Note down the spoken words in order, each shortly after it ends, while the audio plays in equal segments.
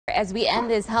as we end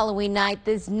this Halloween night.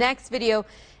 This next video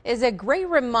is a great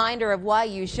reminder of why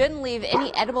you shouldn't leave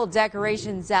any edible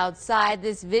decorations outside.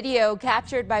 This video,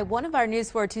 captured by one of our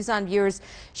News 4 Tucson viewers,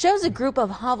 shows a group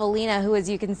of Javelina who, as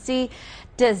you can see,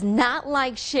 does not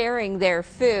like sharing their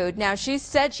food. Now, she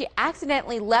said she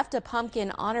accidentally left a pumpkin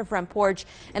on her front porch,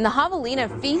 and the Javelina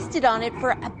feasted on it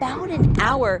for about an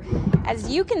hour.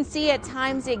 As you can see, at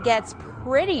times it gets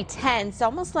pretty tense,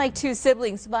 almost like two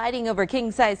siblings fighting over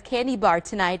king-size candy bar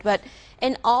tonight. But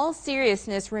in all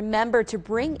seriousness, remember to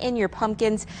bring in your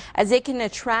pumpkins, as it can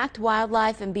attract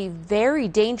wildlife and be very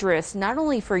dangerous, not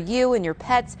only for you and your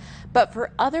pets, but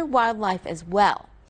for other wildlife as well.